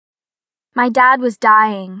My dad was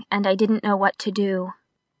dying, and I didn't know what to do.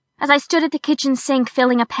 As I stood at the kitchen sink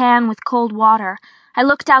filling a pan with cold water, I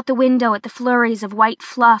looked out the window at the flurries of white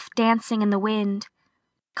fluff dancing in the wind.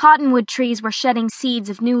 Cottonwood trees were shedding seeds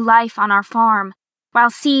of new life on our farm, while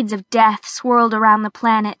seeds of death swirled around the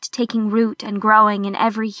planet, taking root and growing in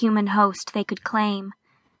every human host they could claim.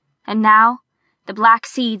 And now, the black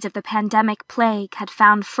seeds of the pandemic plague had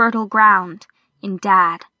found fertile ground in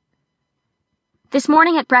Dad. This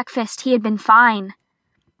morning at breakfast he had been fine.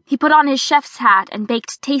 He put on his chef's hat and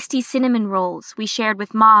baked tasty cinnamon rolls we shared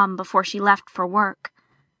with Mom before she left for work.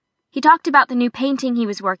 He talked about the new painting he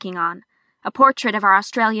was working on, a portrait of our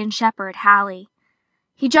Australian shepherd, Hallie.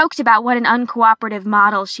 He joked about what an uncooperative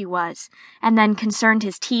model she was, and then, concerned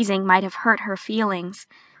his teasing might have hurt her feelings,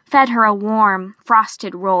 fed her a warm,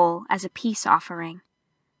 frosted roll as a peace offering.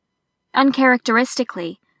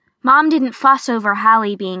 Uncharacteristically, Mom didn't fuss over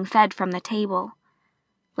Hallie being fed from the table.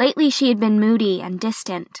 Lately she had been moody and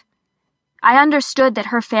distant. I understood that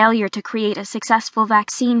her failure to create a successful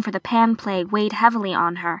vaccine for the pan plague weighed heavily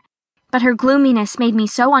on her, but her gloominess made me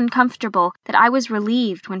so uncomfortable that I was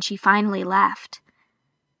relieved when she finally left.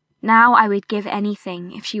 Now I would give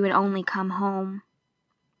anything if she would only come home.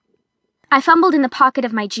 I fumbled in the pocket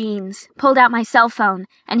of my jeans, pulled out my cell phone,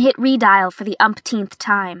 and hit redial for the umpteenth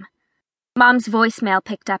time. Mom's voicemail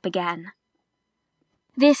picked up again.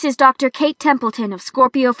 "This is Dr. Kate Templeton of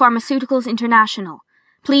Scorpio Pharmaceuticals International.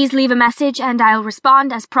 Please leave a message and I'll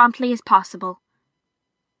respond as promptly as possible."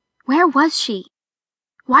 Where was she?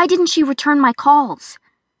 Why didn't she return my calls?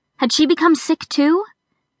 Had she become sick too?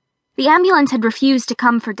 The ambulance had refused to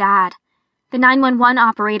come for Dad. The 911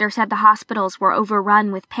 operator said the hospitals were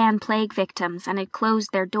overrun with pan plague victims and had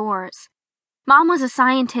closed their doors. Mom was a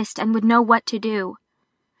scientist and would know what to do.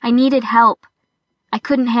 I needed help. I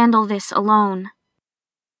couldn't handle this alone.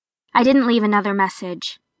 I didn't leave another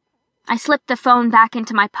message. I slipped the phone back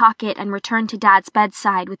into my pocket and returned to Dad's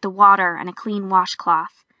bedside with the water and a clean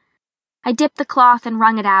washcloth. I dipped the cloth and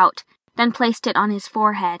wrung it out, then placed it on his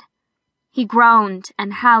forehead. He groaned,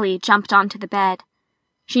 and Hallie jumped onto the bed.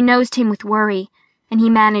 She nosed him with worry, and he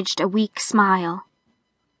managed a weak smile.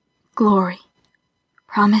 "Glory,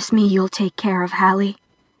 promise me you'll take care of Hallie.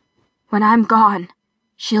 When I'm gone,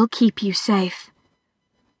 she'll keep you safe."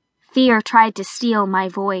 Fear tried to steal my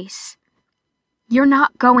voice. "You're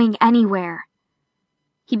not going anywhere."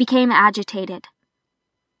 He became agitated.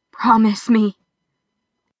 "Promise me."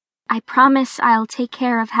 "I promise I'll take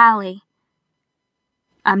care of Hallie."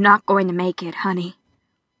 "I'm not going to make it, honey.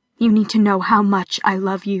 You need to know how much I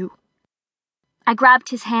love you." I grabbed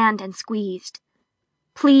his hand and squeezed.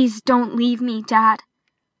 "Please don't leave me, Dad.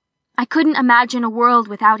 I couldn't imagine a world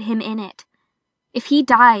without him in it. If he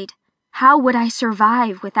died, how would I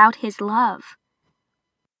survive without his love?"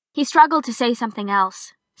 He struggled to say something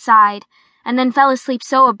else, sighed, and then fell asleep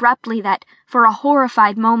so abruptly that, for a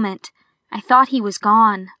horrified moment, I thought he was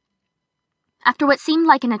gone. After what seemed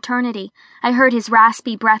like an eternity, I heard his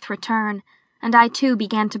raspy breath return, and I too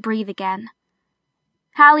began to breathe again.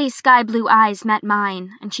 Hallie's sky-blue eyes met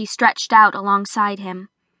mine, and she stretched out alongside him.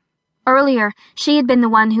 Earlier, she had been the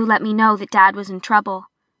one who let me know that Dad was in trouble.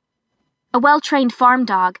 A well-trained farm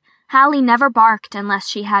dog, Hallie never barked unless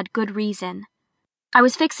she had good reason. I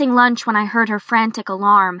was fixing lunch when I heard her frantic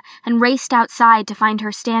alarm and raced outside to find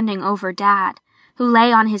her standing over Dad, who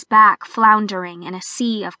lay on his back floundering in a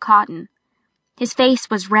sea of cotton. His face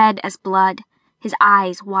was red as blood, his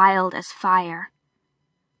eyes wild as fire.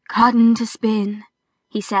 "Cotton to spin,"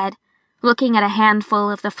 he said, looking at a handful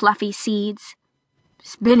of the fluffy seeds.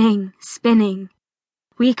 "Spinning, spinning.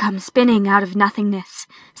 We come spinning out of nothingness,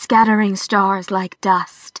 scattering stars like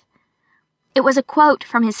dust." It was a quote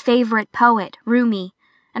from his favorite poet, Rumi,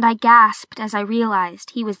 and I gasped as I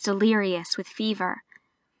realized he was delirious with fever.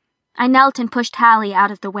 I knelt and pushed Hallie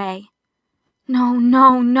out of the way. "No,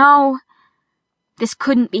 no, no!" This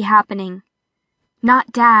couldn't be happening.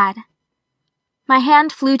 Not Dad. My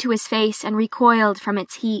hand flew to his face and recoiled from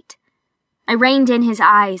its heat. I reined in his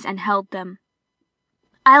eyes and held them.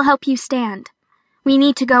 "I'll help you stand. We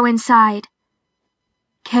need to go inside."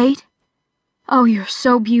 "Kate? Oh, you're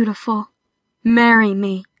so beautiful. Marry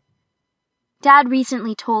me." Dad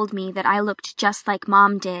recently told me that I looked just like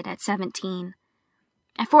Mom did at 17.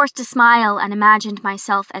 I forced a smile and imagined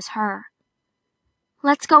myself as her.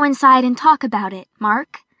 "Let's go inside and talk about it,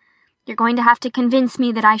 Mark. You're going to have to convince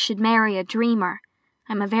me that I should marry a dreamer.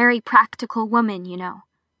 I'm a very practical woman, you know."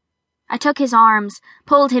 I took his arms,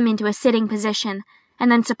 pulled him into a sitting position,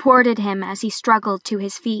 and then supported him as he struggled to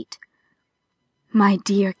his feet. "My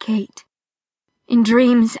dear Kate, in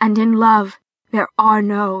dreams and in love, there are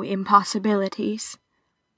no impossibilities."